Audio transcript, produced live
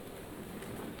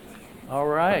All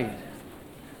right.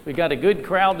 We got a good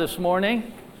crowd this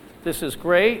morning. This is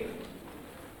great.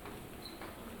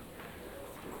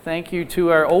 Thank you to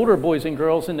our older boys and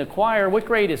girls in the choir. What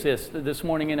grade is this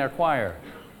morning in our choir?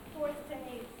 4th to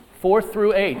 8th. 4th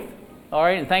through 8th. All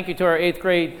right, and thank you to our 8th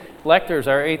grade lectors,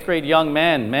 our 8th grade young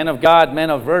men of God, men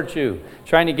of virtue,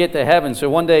 trying to get to heaven. So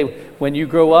one day when you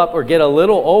grow up or get a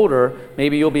little older,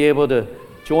 maybe you'll be able to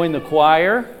join the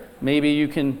choir. Maybe you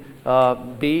can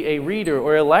be a reader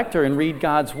or a lector and read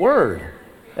God's Word.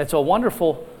 That's a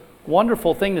wonderful,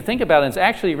 wonderful thing to think about. And it's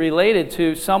actually related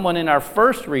to someone in our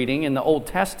first reading in the Old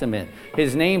Testament.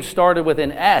 His name started with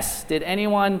an S. Did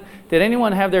anyone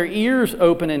have their ears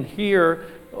open and hear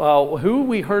who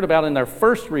we heard about in our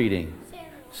first reading?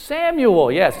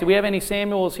 Samuel, yes. Do we have any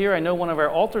Samuels here? I know one of our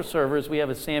altar servers, we have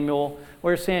a Samuel.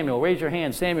 Where's Samuel? Raise your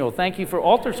hand. Samuel, thank you for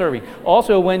altar serving.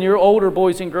 Also, when you're older,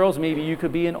 boys and girls, maybe you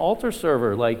could be an altar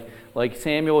server like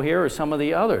Samuel here or some of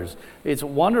the others. It's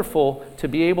wonderful to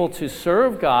be able to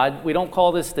serve God. We don't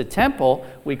call this the temple.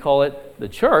 We call it the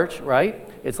church, right?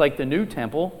 It's like the new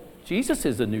temple. Jesus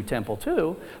is the new temple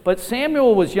too. But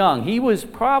Samuel was young. He was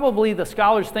probably, the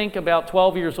scholars think, about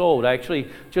 12 years old. I actually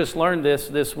just learned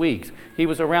this week. He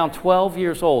was around 12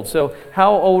 years old. So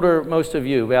how old are most of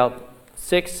you? About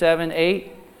 6, 7,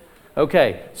 8?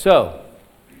 Okay, so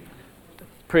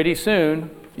pretty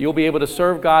soon you'll be able to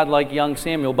serve God like young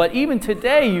Samuel. But even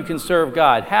today you can serve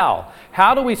God. How?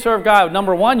 How do we serve God?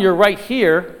 Number one, you're right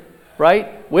here,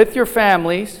 right? With your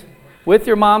families, with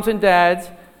your moms and dads,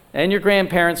 and your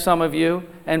grandparents, some of you,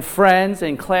 and friends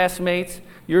and classmates.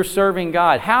 You're serving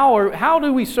God. How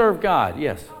do we serve God?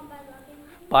 Yes.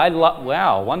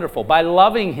 Wow, wonderful. By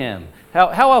loving Him.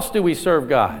 How else do we serve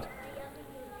God?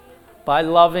 By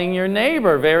loving your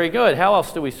neighbor. Very good. How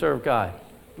else do we serve God?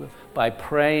 By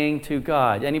praying to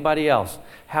God. Anybody else?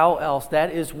 How else?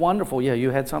 That is wonderful. Yeah, you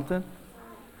had something?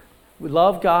 We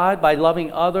love God by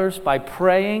loving others, by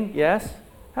praying. Yes?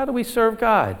 How do we serve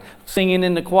God? Singing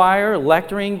in the choir,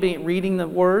 lecturing, reading the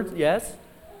Word. Yes?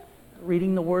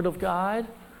 Reading the Word of God.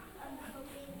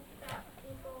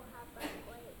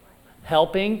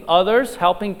 Helping others,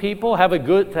 helping people have a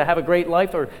great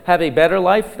life or have a better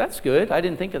life. That's good. I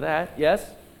didn't think of that.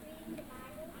 Yes?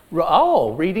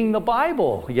 Oh, reading the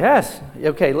Bible. Yes.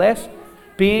 Okay, last.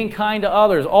 Being kind to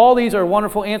others. All these are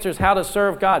wonderful answers how to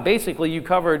serve God. Basically, you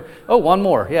covered, one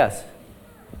more. Yes.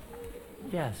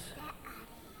 Yes.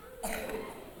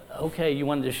 Okay, you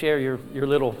wanted to share your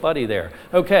little buddy there.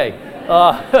 Okay.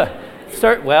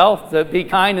 Be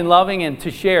kind and loving and to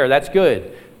share. That's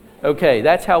good. Okay,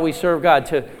 that's how we serve God.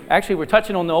 Actually, we're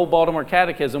touching on the old Baltimore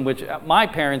Catechism, which my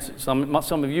parents, some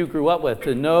of you grew up with,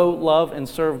 to know, love, and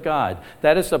serve God.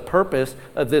 That is the purpose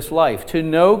of this life. To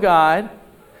know God,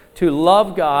 to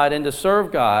love God, and to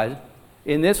serve God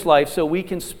in this life so we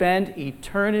can spend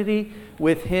eternity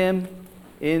with Him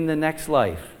in the next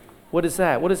life. What is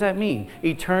that? What does that mean?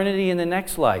 Eternity in the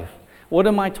next life. What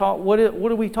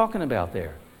are we talking about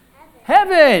there?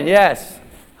 Heaven, yes.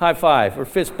 High five or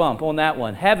fist bump on that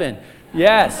one. Heaven,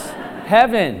 yes.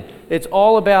 Heaven. It's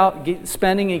all about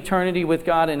spending eternity with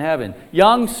God in heaven.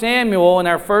 Young Samuel, in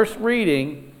our first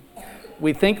reading,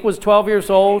 we think was 12 years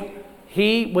old.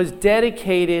 He was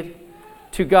dedicated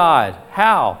to God.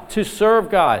 How? To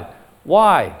serve God.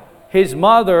 Why? His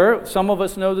mother, some of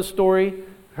us know the story,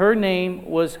 her name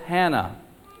was Hannah.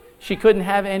 She couldn't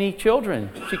have any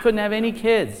children. She couldn't have any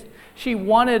kids. She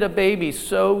wanted a baby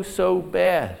so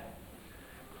bad.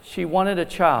 She wanted a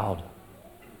child.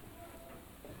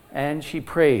 And she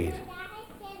prayed.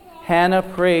 Hannah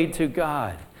prayed to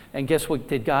God. And guess what?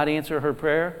 Did God answer her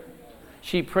prayer?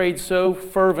 She prayed so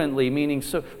fervently, meaning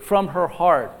so from her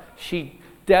heart. She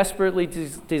desperately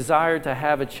desired to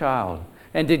have a child.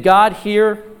 And did God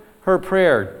hear her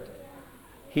prayer?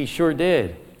 He sure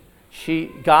did.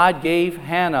 God gave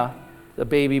Hannah the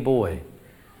baby boy.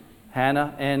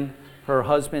 Hannah and her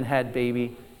husband had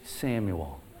baby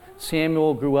Samuel.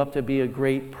 Samuel grew up to be a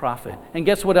great prophet. And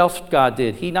guess what else God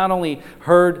did? He not only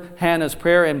heard Hannah's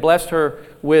prayer and blessed her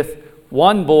with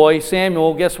one boy,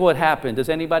 Samuel. Guess what happened? Does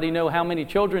anybody know how many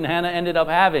children Hannah ended up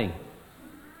having?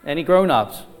 Any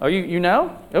grown-ups? Are you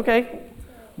know? Okay.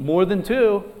 More than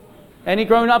 2. Any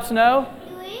grown-ups know?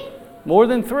 3. More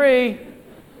than 3.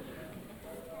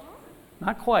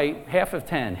 Not quite. Half of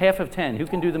 10. Half of 10. Who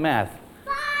can do the math?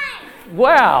 5.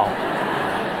 Wow.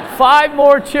 5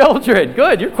 more children.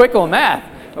 Good. You're quick on math.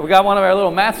 We got one of our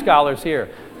little math scholars here.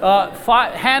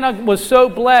 Hannah was so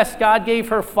blessed, God gave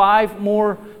her 5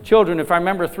 more children. If I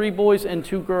remember, 3 boys and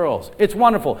 2 girls. It's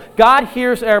wonderful. God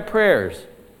hears our prayers.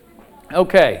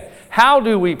 Okay. How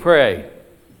do we pray?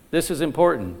 This is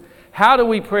important. How do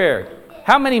we pray?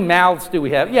 How many mouths do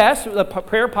we have? Yes, the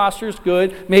prayer posture is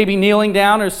good. Maybe kneeling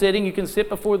down or sitting. You can sit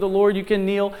before the Lord. You can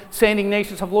kneel. St.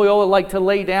 Ignatius of Loyola liked to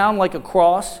lay down like a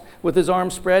cross with his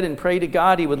arms spread and pray to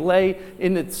God. He would lay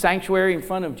in the sanctuary in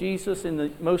front of Jesus in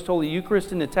the Most Holy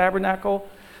Eucharist in the tabernacle.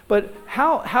 But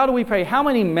how do we pray? How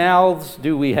many mouths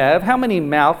do we have? How many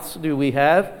mouths do we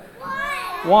have?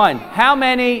 One. How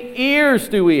many ears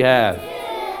do we have?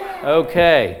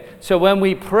 Okay. So when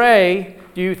we pray,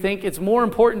 do you think it's more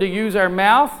important to use our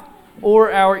mouth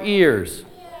or our ears?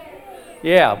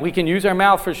 Yeah, we can use our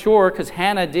mouth for sure because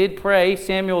Hannah did pray.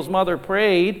 Samuel's mother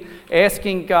prayed,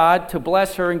 asking God to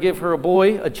bless her and give her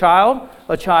a child,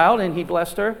 and he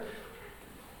blessed her.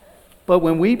 But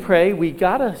when we pray, we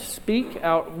got to speak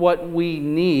out what we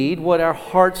need, what our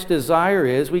heart's desire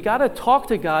is. We got to talk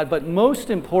to God, but most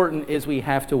important is we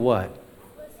have to what?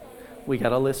 We got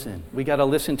to listen. We got to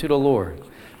listen to the Lord.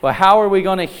 But how are we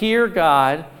going to hear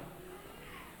God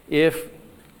if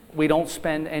we don't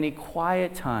spend any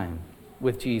quiet time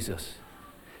with Jesus?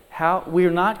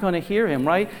 We're not going to hear him,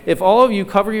 right? If all of you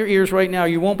cover your ears right now,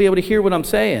 you won't be able to hear what I'm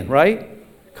saying, right?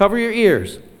 Cover your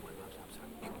ears.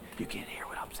 You can't hear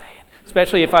what I'm saying.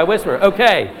 Especially if I whisper.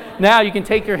 Okay, now you can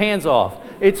take your hands off.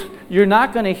 You're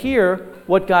not going to hear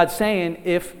what God's saying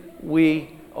if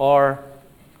we are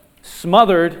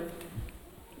smothered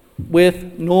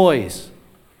with noise.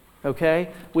 Okay?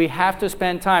 We have to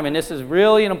spend time, and this is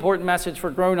really an important message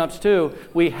for grown-ups too.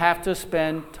 We have to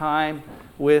spend time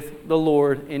with the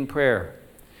Lord in prayer.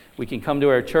 We can come to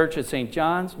our church at St.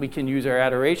 John's. We can use our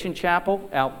adoration chapel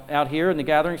out here in the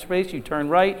gathering space. You turn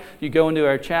right, you go into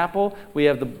our chapel. We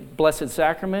have the Blessed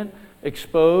Sacrament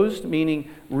exposed,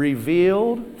 meaning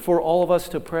revealed for all of us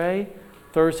to pray,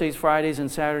 Thursdays, Fridays,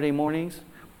 and Saturday mornings.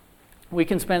 We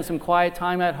can spend some quiet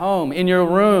time at home, in your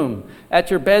room,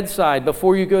 at your bedside,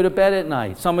 before you go to bed at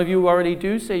night. Some of you already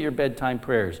do say your bedtime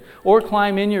prayers, or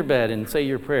climb in your bed and say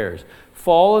your prayers.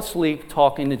 Fall asleep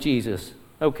talking to Jesus,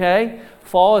 okay?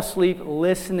 Fall asleep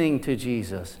listening to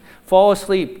Jesus. Fall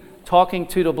asleep talking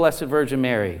to the Blessed Virgin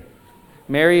Mary.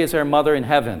 Mary is our mother in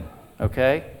heaven,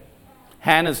 okay?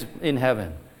 Hannah's in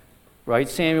heaven, right?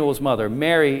 Samuel's mother.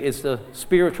 Mary is the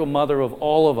spiritual mother of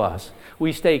all of us.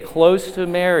 We stay close to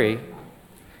Mary.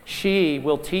 She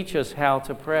will teach us how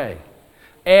to pray.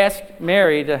 Ask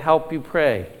Mary to help you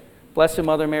pray. Blessed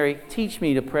Mother Mary, teach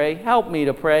me to pray. Help me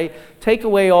to pray. Take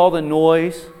away all the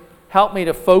noise. Help me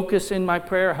to focus in my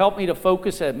prayer. Help me to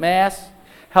focus at Mass.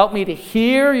 Help me to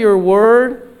hear your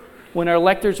word when our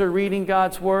lectors are reading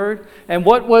God's word. And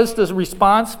what was the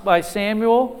response by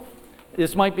Samuel?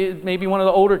 This might be, maybe one of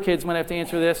the older kids might have to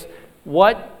answer this.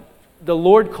 What the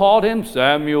Lord called him?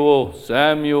 Samuel,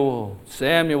 Samuel,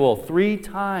 Samuel, 3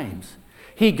 times.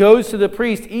 He goes to the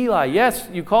priest, Eli, yes,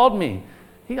 you called me.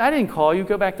 I didn't call you,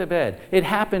 go back to bed. It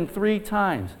happened 3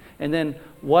 times. And then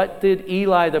what did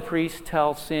Eli the priest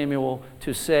tell Samuel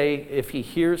to say if he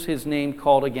hears his name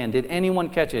called again? Did anyone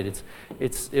catch it?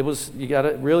 You got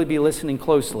to really be listening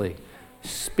closely.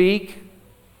 Speak,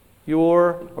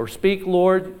 Lord,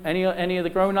 any of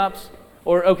the grown-ups?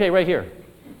 Or, okay, right here.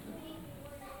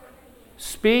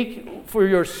 Speak, for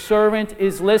your servant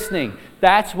is listening.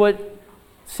 That's what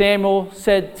Samuel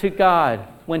said to God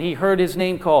when he heard his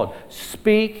name called.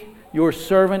 Speak, your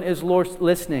servant is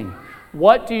listening.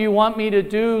 What do you want me to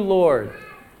do, Lord?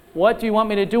 What do you want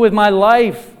me to do with my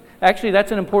life? Actually,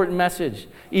 that's an important message,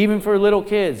 even for little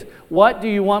kids. What do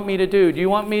you want me to do? Do you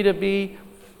want me to be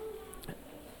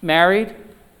married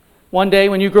one day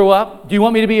when you grow up? Do you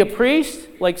want me to be a priest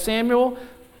like Samuel?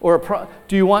 Or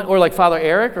like Father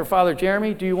Eric or Father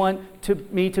Jeremy, do you want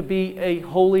me to be a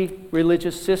holy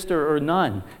religious sister or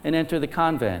nun and enter the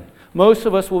convent? Most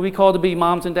of us will be called to be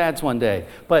moms and dads one day.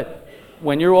 But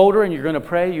when you're older and you're going to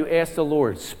pray, you ask the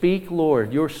Lord, speak,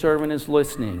 Lord, your servant is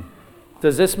listening.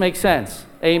 Does this make sense?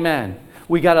 Amen.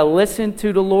 We got to listen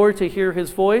to the Lord to hear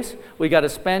his voice. We got to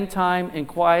spend time in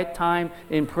quiet time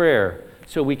in prayer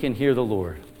so we can hear the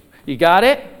Lord. You got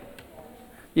it?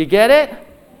 You get it?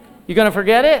 You going to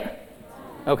forget it?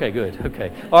 Okay, good.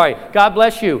 Okay. All right. God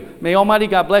bless you. May Almighty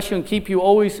God bless you and keep you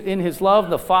always in his love,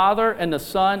 the Father and the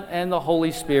Son and the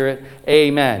Holy Spirit.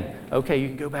 Amen. Okay, you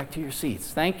can go back to your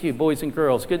seats. Thank you, boys and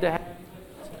girls. Good to have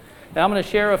you. Now I'm going to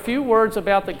share a few words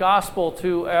about the gospel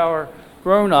to our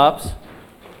grown-ups.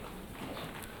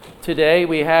 Today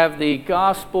we have the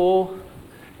gospel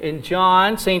in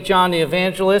John, St. John the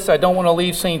Evangelist. I don't want to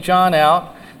leave St. John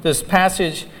out. This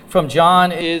passage from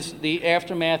John is the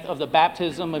aftermath of the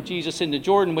baptism of Jesus in the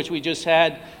Jordan, which we just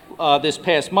had this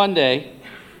past Monday.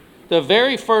 The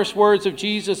very first words of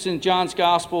Jesus in John's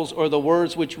Gospels are the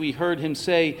words which we heard him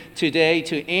say today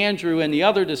to Andrew and the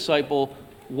other disciple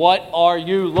What are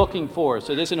you looking for?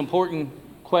 So this is an important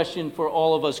question for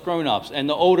all of us grown-ups and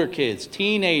the older kids,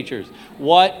 teenagers.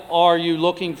 What are you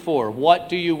looking for? What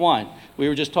do you want? We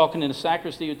were just talking in the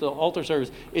sacristy at the altar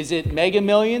service. Is it mega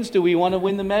millions? Do we want to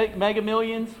win the mega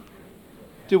millions?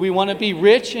 Do we want to be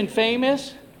rich and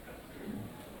famous?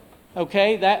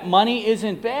 Okay, that money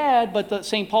isn't bad, but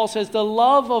St. Paul says the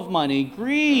love of money,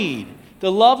 greed,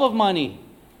 the love of money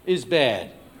is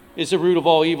bad. Is the root of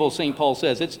all evil, St. Paul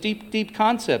says. It's deep, deep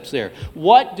concepts there.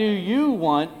 What do you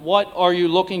want? What are you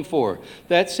looking for?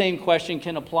 That same question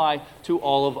can apply to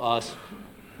all of us.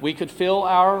 We could fill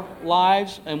our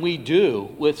lives, and we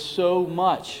do, with so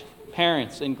much.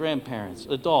 Parents and grandparents,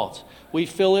 adults. We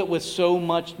fill it with so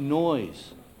much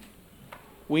noise.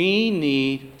 We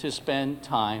need to spend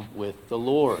time with the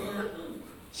Lord.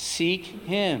 Seek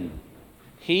Him.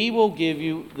 He will give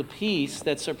you the peace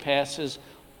that surpasses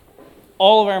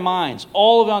all of our minds,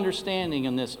 all of understanding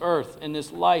in this earth, in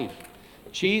this life.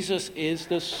 Jesus is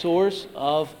the source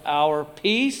of our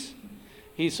peace.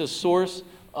 He's the source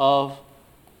of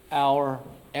our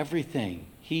everything.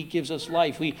 He gives us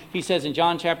life. He says in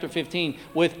John chapter 15,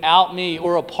 without me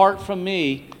or apart from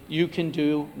me, you can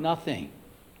do nothing.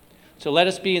 So let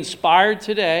us be inspired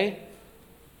today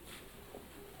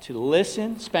to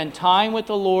listen, spend time with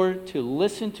the Lord, to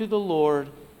listen to the Lord,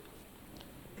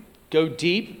 go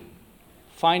deep,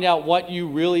 find out what you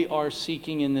really are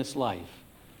seeking in this life.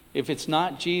 If it's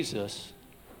not Jesus,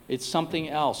 it's something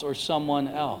else or someone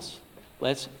else.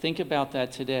 Let's think about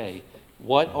that today.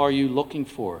 What are you looking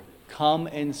for? Come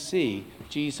and see.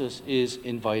 Jesus is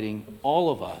inviting all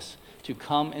of us to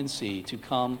come and see, to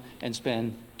come and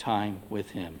spend time with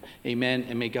Him. Amen,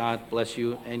 and may God bless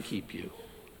you and keep you.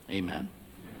 Amen.